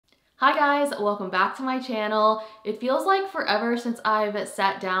Hi guys, welcome back to my channel. It feels like forever since I've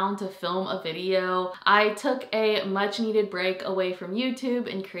sat down to film a video. I took a much needed break away from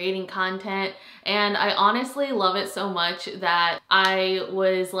YouTube and creating content, and I honestly love it so much that I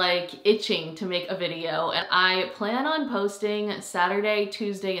was like itching to make a video, and I plan on posting Saturday,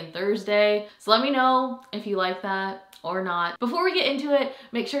 Tuesday, and Thursday. So let me know if you like that or not. Before we get into it,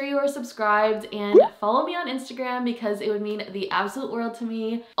 make sure you are subscribed and follow me on Instagram because it would mean the absolute world to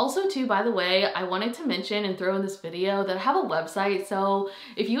me. Also too, by the way, I wanted to mention and throw in this video that I have a website, so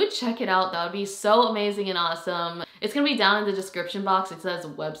if you would check it out, that would be so amazing and awesome. It's gonna be down in the description box. It says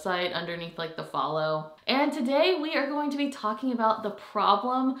website underneath like the follow. And today we are going to be talking about the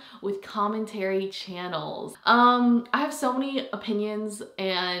problem with commentary channels. I have so many opinions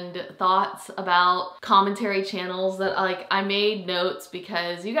and thoughts about commentary channels that I made notes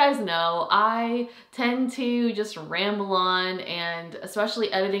because you guys know I tend to just ramble on, and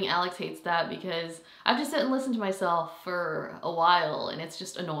especially editing Alex hates that because I have to sit and listen to myself for a while and it's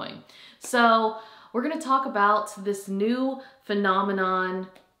just annoying. So we're gonna talk about this new phenomenon,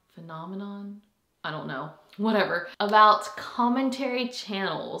 I don't know, whatever, about commentary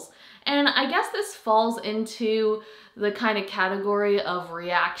channels. And I guess this falls into the kind of category of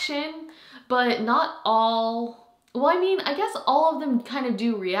reaction, but not all. Well, I mean, I guess all of them kind of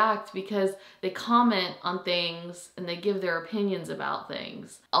do react because they comment on things and they give their opinions about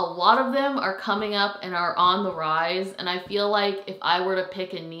things. A lot of them are coming up and are on the rise, and I feel like if I were to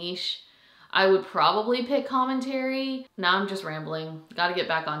pick a niche, I would probably pick commentary. Now I'm just rambling. Gotta get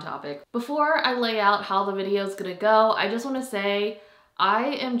back on topic. Before I lay out how the video is gonna go, I just wanna say I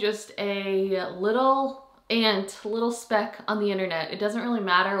am just a little ant, little speck on the internet. It doesn't really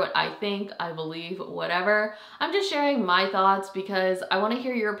matter what I think, I believe, whatever. I'm just sharing my thoughts because I wanna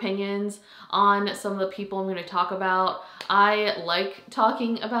hear your opinions on some of the people I'm gonna talk about. I like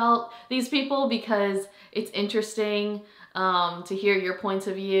talking about these people because it's interesting to hear your points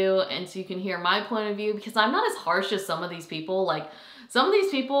of view, and so you can hear my point of view, because I'm not as harsh as some of these people. Like, some of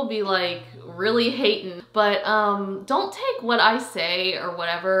these people be like really hating, but don't take what I say or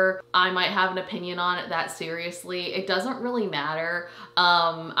whatever I might have an opinion on it that seriously. It doesn't really matter.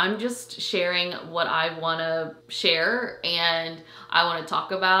 I'm just sharing what I want to share and I want to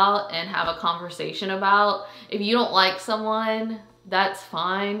talk about and have a conversation about. If you don't like someone, that's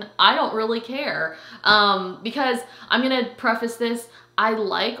fine. I don't really care. Because I'm gonna preface this, I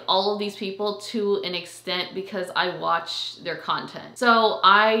like all of these people to an extent because I watch their content. So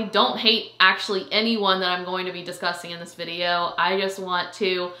I don't hate actually anyone that I'm going to be discussing in this video. I just want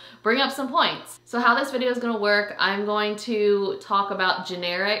to bring up some points. So how this video is gonna work, I'm going to talk about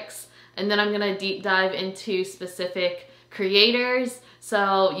generics, and then I'm gonna deep dive into specific creators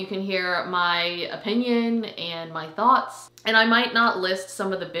so you can hear my opinion and my thoughts. And I might not list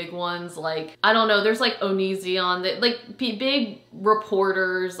some of the big ones, like, I don't know, there's like Onizion, that like big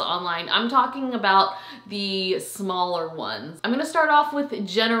reporters online. I'm talking about the smaller ones. I'm gonna start off with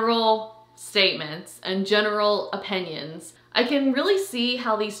general statements and general opinions. I can really see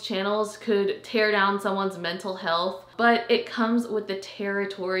how these channels could tear down someone's mental health, but it comes with the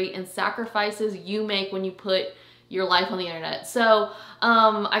territory and sacrifices you make when you put your life on the internet. So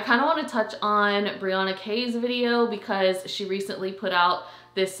I kind of want to touch on Brianna K's video because she recently put out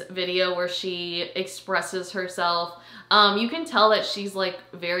this video where she expresses herself. You can tell that she's like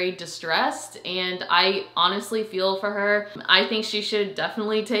very distressed, and I honestly feel for her. I think she should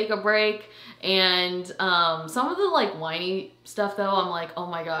definitely take a break. And some of the like whiny stuff though, I'm like, oh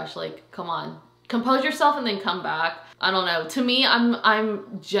my gosh, like, come on, compose yourself and then come back. I don't know. To me,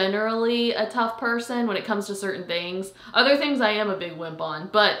 I'm generally a tough person when it comes to certain things. Other things I am a big wimp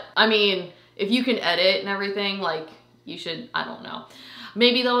on, but I mean, if you can edit and everything, like, you should, I don't know.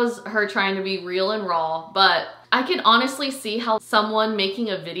 Maybe that was her trying to be real and raw, but I can honestly see how someone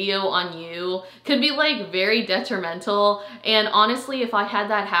making a video on you could be like very detrimental. And honestly, if I had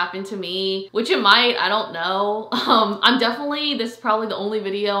that happen to me, which it might, I don't know. This is probably the only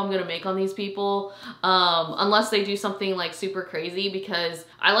video I'm gonna make on these people, unless they do something like super crazy, because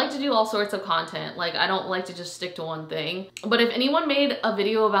I like to do all sorts of content. Like, I don't like to just stick to one thing. But if anyone made a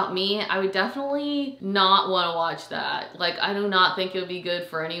video about me, I would definitely not want to watch that. Like, I do not think it would be good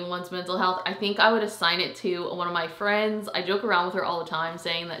for anyone's mental health. I think I would assign it to one of my friends. I joke around with her all the time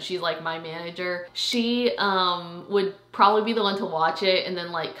saying that she's like my manager. She would probably be the one to watch it and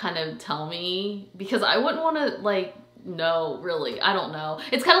then like kind of tell me, because I wouldn't want to like know, really. I don't know.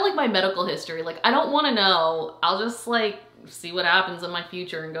 It's kind of like my medical history. Like, I don't want to know. I'll just like see what happens in my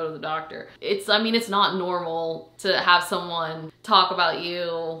future and go to the doctor. I mean, it's not normal to have someone talk about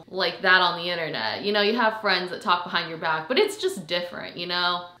you like that on the internet. You know, you have friends that talk behind your back, but it's just different, you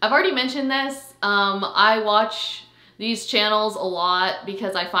know? I've already mentioned this. I watch these channels a lot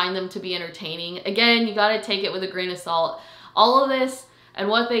because I find them to be entertaining. Again, you gotta take it with a grain of salt. All of this and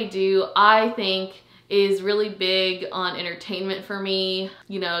what they do, I think, is really big on entertainment for me.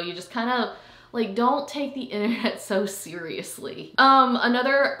 You know, you just kind of like, don't take the internet so seriously.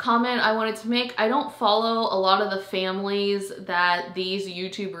 Another comment I wanted to make, I don't follow a lot of the families that these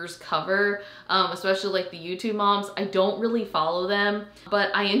YouTubers cover, especially like the YouTube moms. I don't really follow them,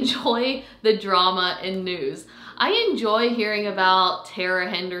 but I enjoy the drama and news. I enjoy hearing about Tara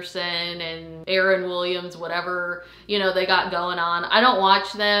Henderson and Aaron Williams, whatever, you know, they got going on. I don't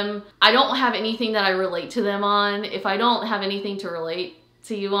watch them. I don't have anything that I relate to them on. If I don't have anything to relate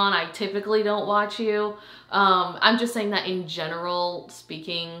to you on, I typically don't watch you. I'm just saying that in general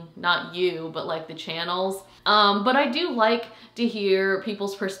speaking, not you, but like the channels. But I do like to hear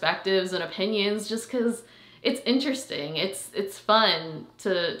people's perspectives and opinions just because it's interesting. It's fun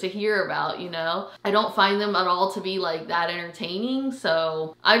to hear about, you know? I don't find them at all to be like that entertaining,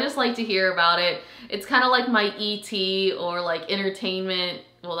 so I just like to hear about it. It's kind of like my ET or like entertainment.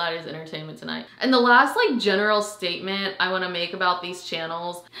 Well, that is Entertainment Tonight. And the last like general statement I want to make about these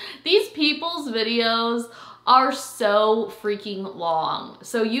channels, these people's videos are so freaking long.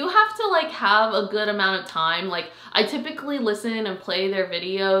 So you have to like have a good amount of time. Like, I typically listen and play their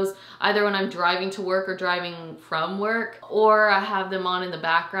videos either when I'm driving to work or driving from work, or I have them on in the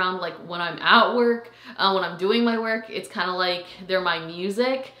background like when I'm at work, when I'm doing my work. It's kind of like they're my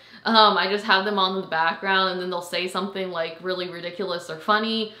music. I just have them on in the background, and then they'll say something like really ridiculous or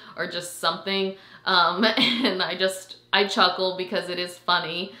funny or just something, and I chuckle because it is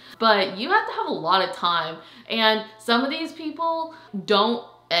funny. But you have to have a lot of time, and some of these people don't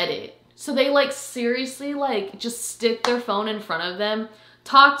edit. So they like seriously like just stick their phone in front of them,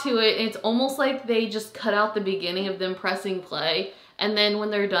 talk to it, and it's almost like they just cut out the beginning of them pressing play, and then when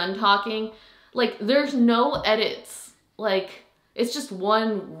they're done talking, like there's no edits. Like, it's just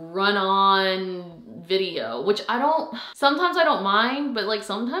one run-on video, which sometimes I don't mind, but like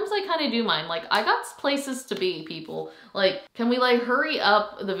sometimes I kind of do mind. Like, I got places to be, people. Like, can we like hurry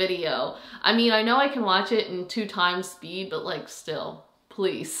up the video? I mean, I know I can watch it in 2 times speed, but like still,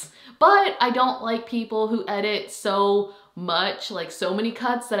 please. But I don't like people who edit so much, like so many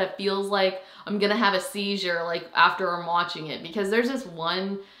cuts that it feels like I'm gonna have a seizure like after I'm watching it, because there's this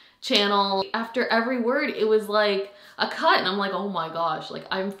one channel, after every word it was like a cut, and I'm like, oh my gosh, like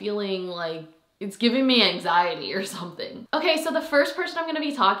I'm feeling like it's giving me anxiety or something. Okay, so the first person I'm gonna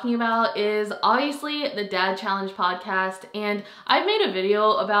be talking about is obviously the Dad Challenge podcast, and I've made a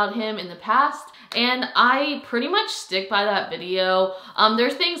video about him in the past, and I pretty much stick by that video.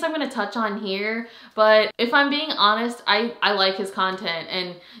 There's things I'm gonna touch on here, but if I'm being honest, I like his content,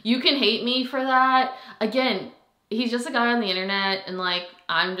 and you can hate me for that. Again, he's just a guy on the internet, and like,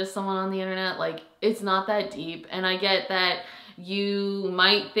 I'm just someone on the internet. Like, it's not that deep. And I get that you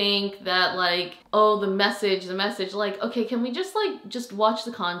might think that like, oh, the message, like, okay, can we just like, just watch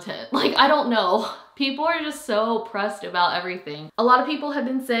the content? Like, I don't know. People are just so pressed about everything. A lot of people have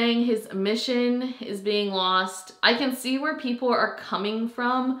been saying his mission is being lost. I can see where people are coming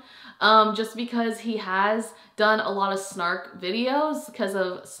from, just because he has done a lot of snark videos because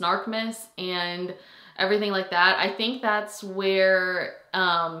of Snarkmas and everything like that. I think that's where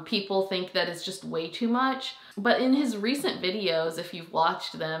people think that it's just way too much. But in his recent videos, if you've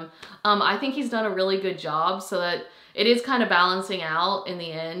watched them, I think he's done a really good job so that it is kind of balancing out in the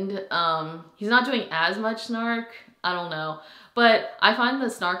end. He's not doing as much snark, I don't know. But I find the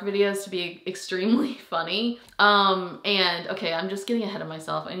snark videos to be extremely funny. And okay, I'm just getting ahead of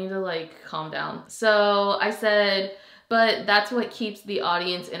myself. I need to like calm down. So I said, but that's what keeps the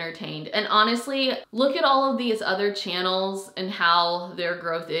audience entertained. And honestly, look at all of these other channels and how their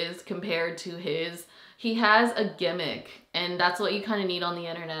growth is compared to his. He has a gimmick, and that's what you kind of need on the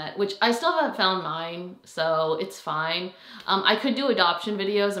internet, which I still haven't found mine, so it's fine. I could do adoption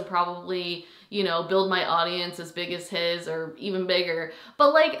videos and probably, you know, build my audience as big as his or even bigger.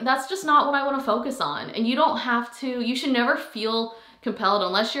 But like, that's just not what I want to focus on. And you don't have to, you should never feel compelled,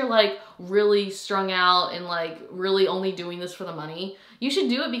 unless you're like really strung out and like really only doing this for the money. You should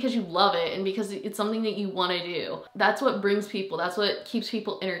do it because you love it and because it's something that you want to do. That's what brings people, that's what keeps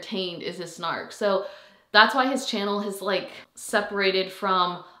people entertained, is his snark. So that's why his channel has like separated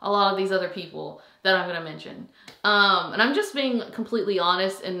from a lot of these other people. that I'm gonna mention. And I'm just being completely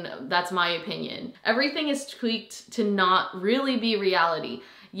honest, and that's my opinion. Everything is tweaked to not really be reality.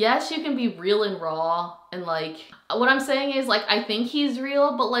 Yes, you can be real and raw, and like, what I'm saying is like, I think he's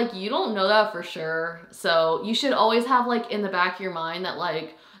real, but like, you don't know that for sure. So you should always have like in the back of your mind that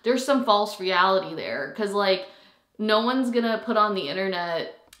like, there's some false reality there. Cause like, no one's gonna put on the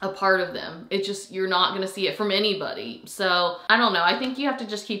internet a part of them. It just, you're not gonna see it from anybody. So I don't know. I think you have to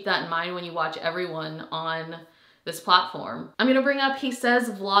just keep that in mind when you watch everyone on this platform. I'm gonna bring up, he says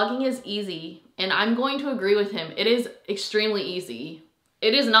vlogging is easy, and I'm going to agree with him. It is extremely easy.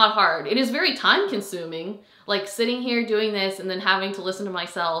 It is not hard. It is very time consuming. Like sitting here doing this and then having to listen to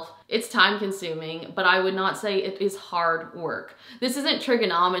myself, it's time consuming, but I would not say it is hard work. This isn't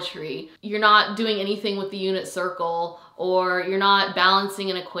trigonometry. You're not doing anything with the unit circle, or you're not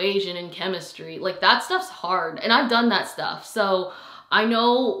balancing an equation in chemistry. Like that stuff's hard, and I've done that stuff. So I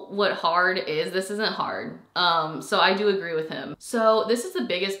know what hard is. This isn't hard. So I do agree with him. So this is the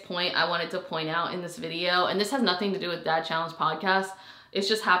biggest point I wanted to point out in this video, and this has nothing to do with Dad Challenge podcast. It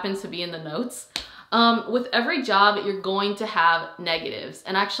just happens to be in the notes. With every job, you're going to have negatives.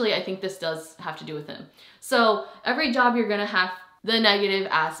 And actually, I think this does have to do with him. So every job, you're gonna have the negative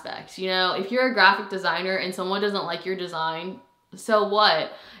aspects. You know, if you're a graphic designer and someone doesn't like your design, so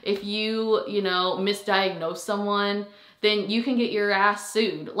what? If you know, misdiagnose someone, then you can get your ass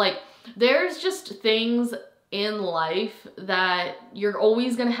sued. Like, there's just things in life that you're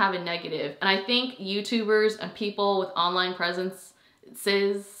always gonna have a negative. And I think YouTubers and people with online presence,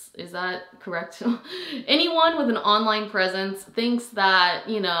 is that correct? Anyone with an online presence thinks that,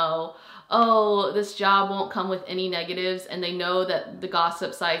 you know, oh, this job won't come with any negatives, and they know that the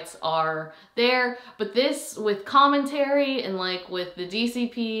gossip sites are there. But this, with commentary and like with the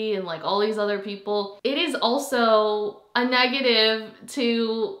DCP and like all these other people, it is also a negative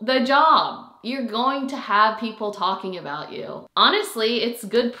to the job. You're going to have people talking about you. Honestly, it's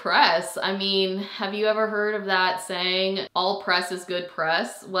good press. I mean, have you ever heard of that saying, all press is good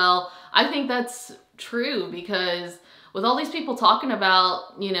press? Well, I think that's true, because with all these people talking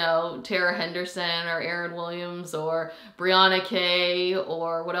about, you know, Tara Henderson or Aaron Williams or Brianna Kay,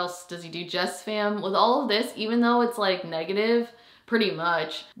 or what else does he do, Jess Fam, with all of this, even though it's like negative, pretty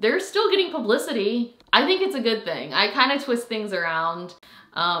much, they're still getting publicity. I think it's a good thing. I kind of twist things around.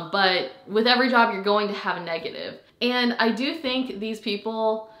 But with every job, you're going to have a negative. And I do think these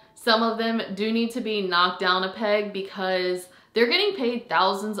people, some of them do need to be knocked down a peg, because they're getting paid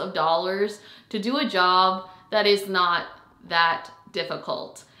thousands of dollars to do a job that is not that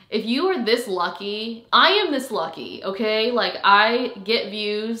difficult. If you are this lucky, I am this lucky, okay? Like, I get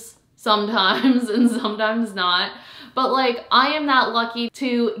views sometimes and sometimes not, but like, I am that lucky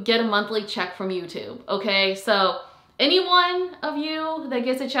to get a monthly check from YouTube, okay? So any one of you that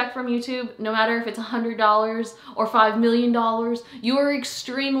gets a check from YouTube, no matter if it's $100 or $5 million, you are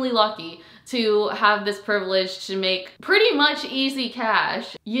extremely lucky to have this privilege to make pretty much easy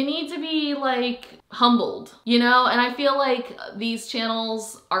cash. You need to be like humbled, you know? And I feel like these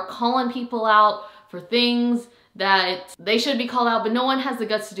channels are calling people out for things that they should be called out, but no one has the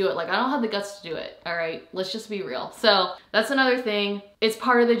guts to do it. Like, I don't have the guts to do it, all right? Let's just be real. So that's another thing. It's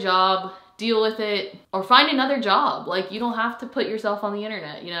part of the job. Deal with it, or find another job. Like, you don't have to put yourself on the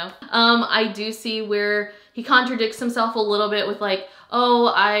internet, you know? I do see where he contradicts himself a little bit with like, oh,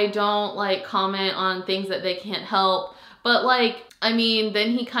 I don't like comment on things that they can't help. But like, I mean,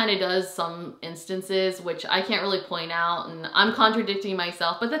 then he kind of does some instances, which I can't really point out, and I'm contradicting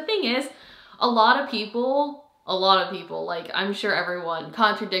myself. But the thing is, a lot of people, like, I'm sure everyone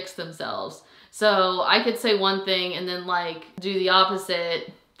contradicts themselves. So I could say one thing and then like do the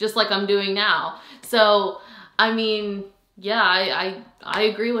opposite, just like I'm doing now. So, I mean, yeah, I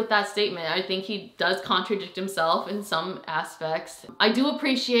agree with that statement. I think he does contradict himself in some aspects. I do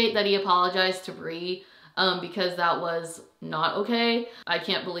appreciate that he apologized to Bree, because that was not okay. I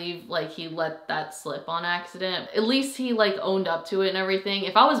can't believe like he let that slip on accident. At least he like owned up to it and everything.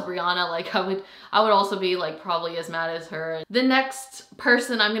 If I was Brianna, like I would also be like probably as mad as her. The next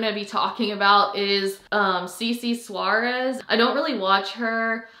person I'm gonna be talking about is Cece Suarez. I don't really watch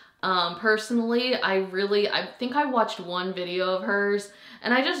her personally. I think I watched one video of hers,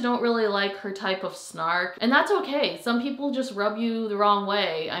 and I just don't really like her type of snark, and that's okay. Some people just rub you the wrong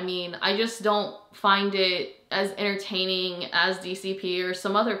way. I mean, I just don't find it as entertaining as DCP or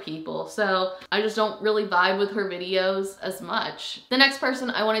some other people, so I just don't really vibe with her videos as much. The next person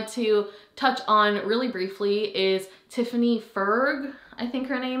I wanted to touch on really briefly is Tiffany Ferg, I think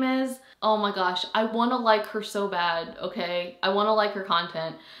her name is. Oh my gosh, I want to like her so bad, okay? I want to like her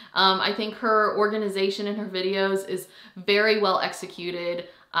content. I think her organization in her videos is very well executed.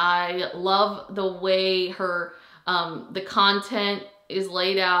 I love the way her, the content is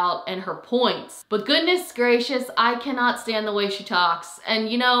laid out and her points. But goodness gracious, I cannot stand the way she talks. And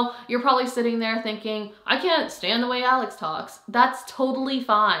you know, you're probably sitting there thinking, I can't stand the way Alex talks. That's totally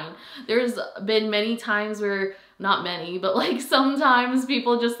fine. There's been many times where, not many, but like sometimes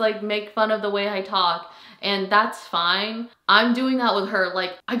people just like make fun of the way I talk, and that's fine. I'm doing that with her.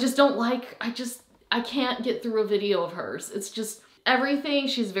 Like, I just don't like, I can't get through a video of hers. It's just everything.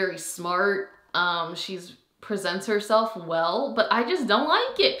 She's very smart. She's presents herself well, but I just don't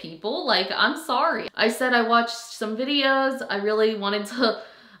like it, people. Like, I'm sorry. I said I watched some videos. I really wanted to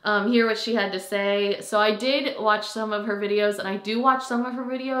hear what she had to say. So I did watch some of her videos, and I do watch some of her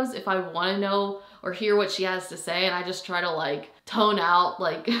videos if I want to know or hear what she has to say, and I just try to like tone out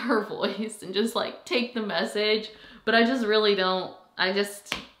like her voice and just like take the message. But I just really don't, I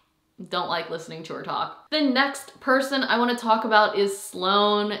just don't like listening to her talk. The next person I want to talk about is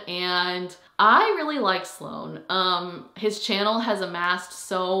Sloan, and I really like Sloan. His channel has amassed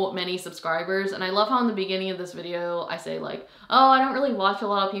so many subscribers, and I love how in the beginning of this video I say like, oh, I don't really watch a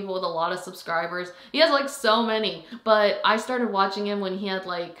lot of people with a lot of subscribers. He has like so many, but I started watching him when he had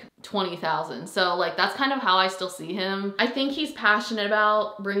like 20,000. So like, that's kind of how I still see him. I think he's passionate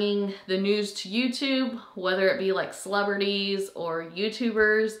about bringing the news to YouTube, whether it be like celebrities or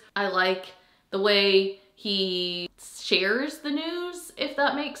YouTubers. I like the way he shares the news, if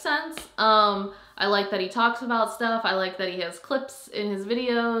that makes sense. I like that he talks about stuff. I like that he has clips in his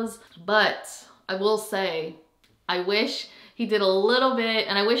videos, but I will say, I wish he did a little bit,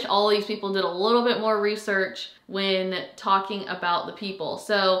 and I wish all these people did a little bit more research when talking about the people.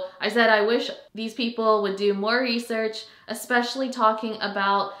 So I said I wish these people would do more research, especially talking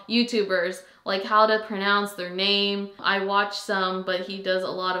about YouTubers, like how to pronounce their name. I watch some, but he does a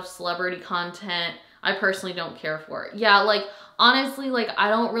lot of celebrity content. I personally don't care for it. Yeah, like honestly, like I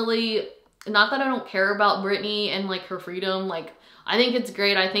don't really, not that I don't care about Brittany and like her freedom, like I think it's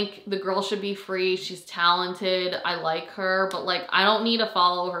great. I think the girl should be free. She's talented. I like her, but like I don't need to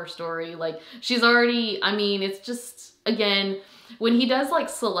follow her story. Like she's already, I mean, it's just, again, when he does like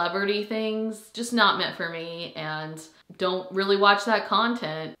celebrity things, just not meant for me, and don't really watch that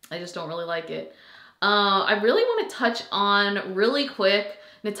content. I just don't really like it. I really want to touch on really quick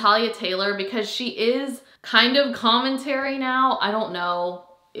Natalia Taylor, because she is kind of commentary now. I don't know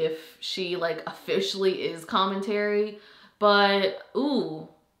if she like officially is commentary, but ooh,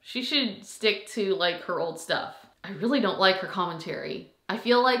 she should stick to like her old stuff. I really don't like her commentary. I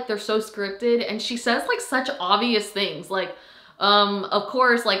feel like they're so scripted, and she says like such obvious things. Like, of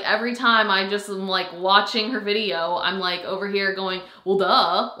course, like every time I just am like watching her video, I'm like over here going, well,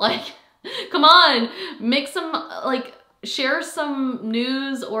 duh, like, come on, make some, like, share some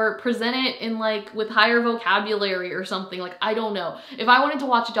news or present it in like with higher vocabulary or something. Like, I don't know. If I wanted to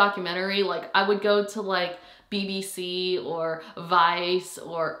watch a documentary, like I would go to like BBC or Vice,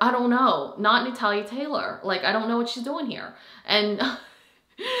 or I don't know, not Natalia Taylor. Like, I don't know what she's doing here. And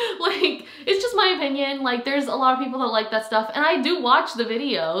like, it's just my opinion. Like, there's a lot of people that like that stuff, and I do watch the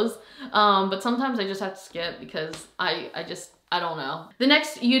videos, but sometimes I just have to skip because I don't know. The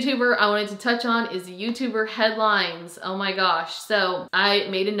next YouTuber I wanted to touch on is YouTuber Headlines. Oh my gosh. So I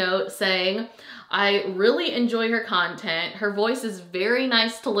made a note saying, I really enjoy her content. Her voice is very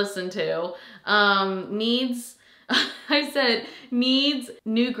nice to listen to. I said, needs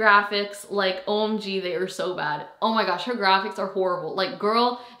new graphics. Like, OMG, they are so bad. Oh my gosh, her graphics are horrible. Like,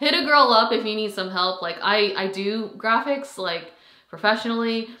 girl, hit a girl up if you need some help. Like, I do graphics, like,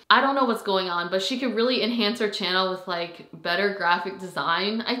 professionally. I don't know what's going on, but she could really enhance her channel with like better graphic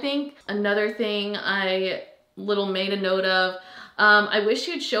design, I think. Another thing I made a note of, I wish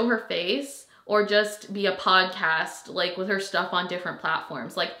she'd show her face or just be a podcast, like with her stuff on different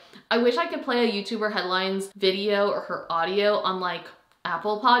platforms. Like, I wish I could play a YouTuber Headlines video or her audio on like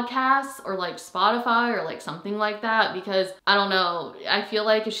Apple Podcasts or like Spotify or like something like that, because I don't know, I feel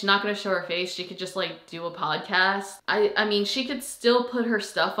like if she's not gonna show her face, she could just like do a podcast. I mean, she could still put her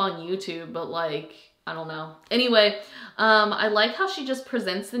stuff on YouTube, but like, I don't know. Anyway, I like how she just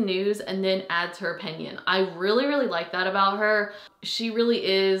presents the news and then adds her opinion. I really, really like that about her. She really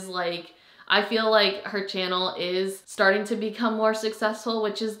is like, I feel like her channel is starting to become more successful,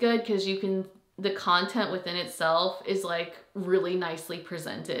 which is good because the content within itself is like really nicely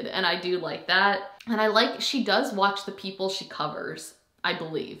presented, and I do like that. And I like, she does watch the people she covers, I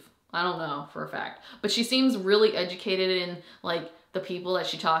believe. I don't know for a fact, but she seems really educated in like the people that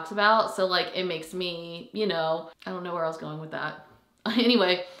she talks about. So like, it makes me, you know, I don't know where I was going with that.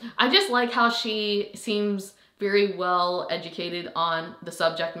 Anyway, I just like how she seems very well educated on the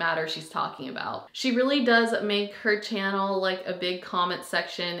subject matter she's talking about. She really does make her channel like a big comment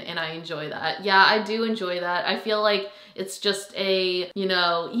section, and I enjoy that. Yeah, I do enjoy that. I feel like it's just a, you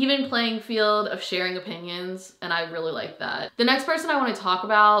know, even playing field of sharing opinions, and I really like that. The next person I want to talk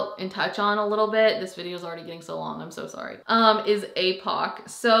about and touch on a little bit, this video is already getting so long, I'm so sorry, is APOC.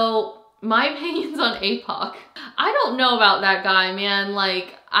 So my opinions on APOC, I don't know about that guy, man.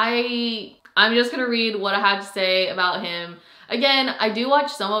 Like, I'm just gonna read what I had to say about him. Again, I do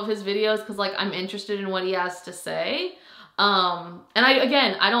watch some of his videos because like I'm interested in what he has to say. And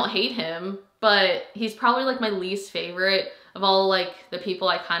I don't hate him, but he's probably like my least favorite of all like the people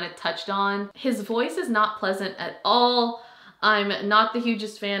I kind of touched on. His voice is not pleasant at all. I'm not the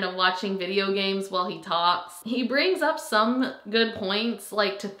hugest fan of watching video games while he talks. He brings up some good points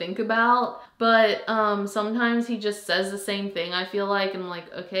like to think about, but sometimes he just says the same thing, I feel like, and I'm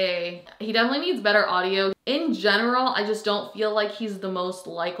like, okay. He definitely needs better audio. In general, I just don't feel like he's the most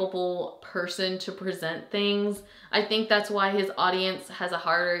likable person to present things. I think that's why his audience has a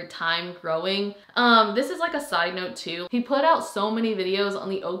harder time growing. This is like a side note too. He put out so many videos on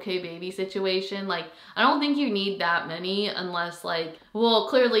the OK Baby situation. Like, I don't think you need that many unless like, well,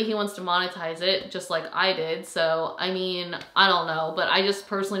 clearly he wants to monetize it just like I did. So, I mean, I don't know, but I just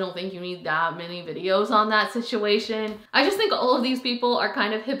personally don't think you need that many videos on that situation. I just think all of these people are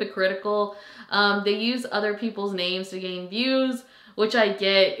kind of hypocritical. They use other people's names to gain views, which I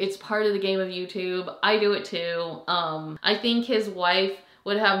get. It's part of the game of YouTube. I do it too. I think his wife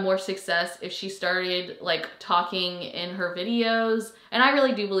would have more success if she started like talking in her videos. And I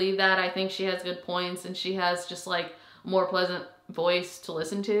really do believe that. I think she has good points and she has just like more pleasant voice to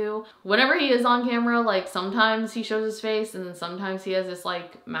listen to. Whenever he is on camera, like sometimes he shows his face and then sometimes he has this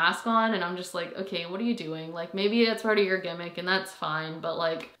like mask on and I'm just like, okay, what are you doing? Like maybe that's part of your gimmick and that's fine, but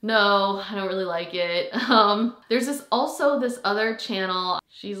like, no, I don't really like it. There's also this other channel.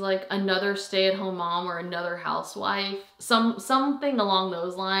 She's like another stay-at-home mom or another housewife, something along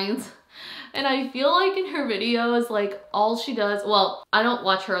those lines. And I feel like in her videos, like all she does, well, I don't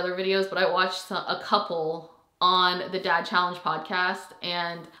watch her other videos, but I watched a couple on the Dad Challenge podcast,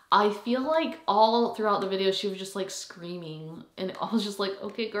 and I feel like all throughout the video she was just like screaming, and I was just like,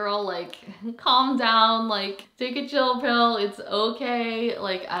 okay girl, like calm down, like take a chill pill, it's okay.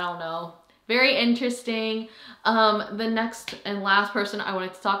 Like, I don't know. Very interesting. The next and last person I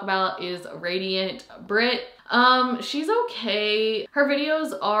wanted to talk about is Radiant Britt. She's okay. Her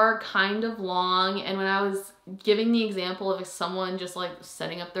videos are kind of long, and when I was giving the example of someone just like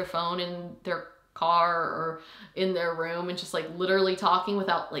setting up their phone in their car or in their room and just like literally talking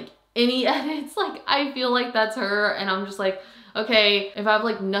without like any edits, like I feel like that's her, and I'm just like, okay, if I have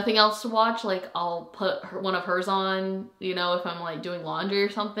like nothing else to watch, like I'll put one of hers on, you know, if I'm like doing laundry or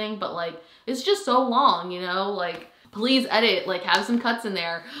something, but like it's just so long, you know, like please edit, like have some cuts in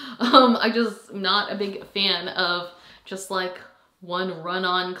there. I just not a big fan of just like one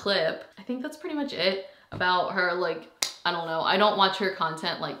run-on clip. I think that's pretty much it about her. Like, I don't know, I don't watch her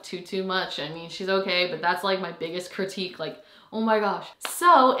content like too much. I mean, she's okay, but that's like my biggest critique, like, oh my gosh.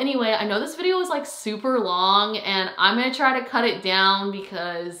 So anyway, I know this video was like super long and I'm gonna try to cut it down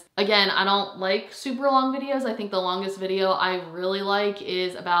because again, I don't like super long videos. I think the longest video I really like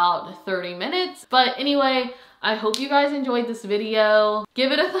is about 30 minutes. But anyway, I hope you guys enjoyed this video.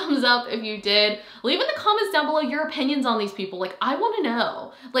 Give it a thumbs up if you did. Leave in the comments down below your opinions on these people. Like, I wanna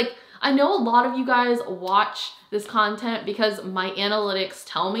know. Like, I know a lot of you guys watch this content because my analytics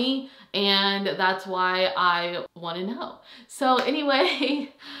tell me, and that's why I want to know. So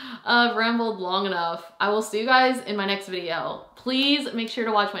anyway, I've rambled long enough. I will see you guys in my next video. Please make sure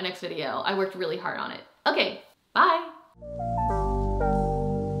to watch my next video. I worked really hard on it. Okay, bye.